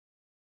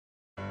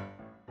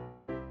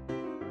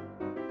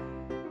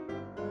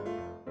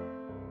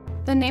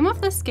The name of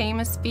this game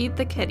is Feed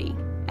the Kitty.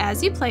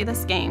 As you play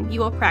this game,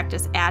 you will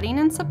practice adding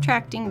and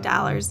subtracting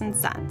dollars and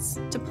cents.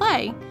 To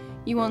play,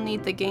 you will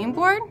need the game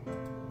board,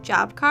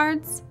 job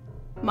cards,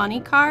 money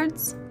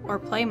cards or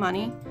play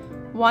money,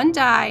 1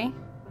 die,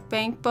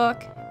 bank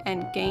book,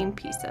 and game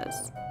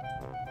pieces.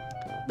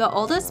 The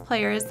oldest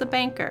player is the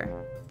banker.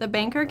 The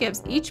banker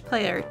gives each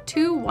player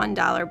 2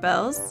 $1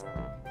 bills,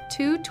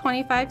 2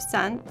 25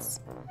 cents,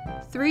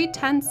 3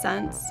 10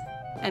 cents,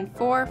 and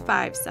 4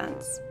 5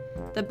 cents.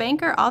 The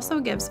banker also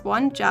gives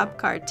 1 job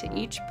card to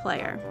each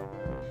player.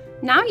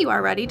 Now you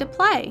are ready to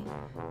play.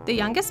 The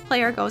youngest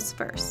player goes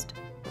first.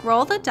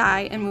 Roll the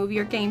die and move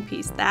your game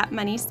piece that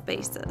many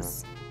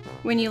spaces.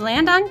 When you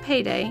land on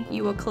payday,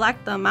 you will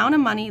collect the amount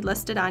of money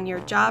listed on your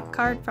job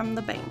card from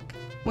the bank.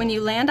 When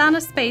you land on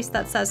a space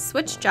that says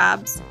switch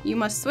jobs, you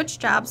must switch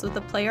jobs with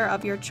the player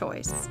of your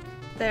choice.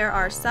 There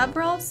are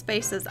several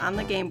spaces on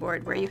the game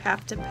board where you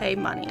have to pay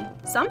money.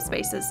 Some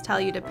spaces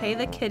tell you to pay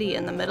the kitty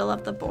in the middle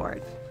of the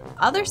board.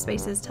 Other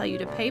spaces tell you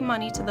to pay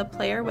money to the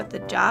player with the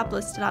job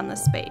listed on the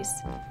space.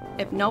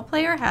 If no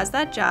player has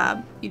that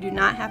job, you do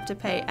not have to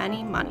pay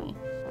any money.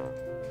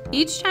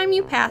 Each time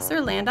you pass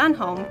or land on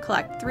home,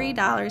 collect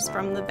 $3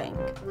 from the bank.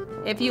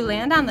 If you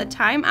land on the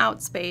time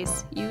out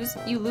space,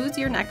 you lose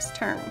your next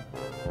turn.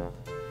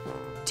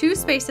 2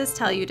 spaces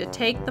tell you to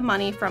take the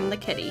money from the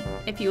kitty.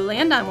 If you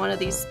land on one of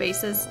these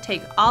spaces,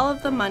 take all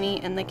of the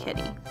money in the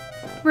kitty.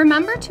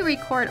 Remember to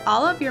record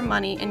all of your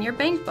money in your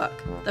bank book.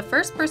 The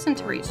first person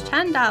to reach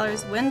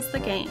 $10 wins the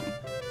game.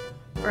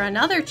 For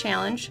another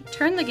challenge,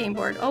 turn the game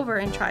board over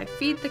and try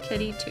Feed the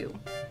Kitty 2.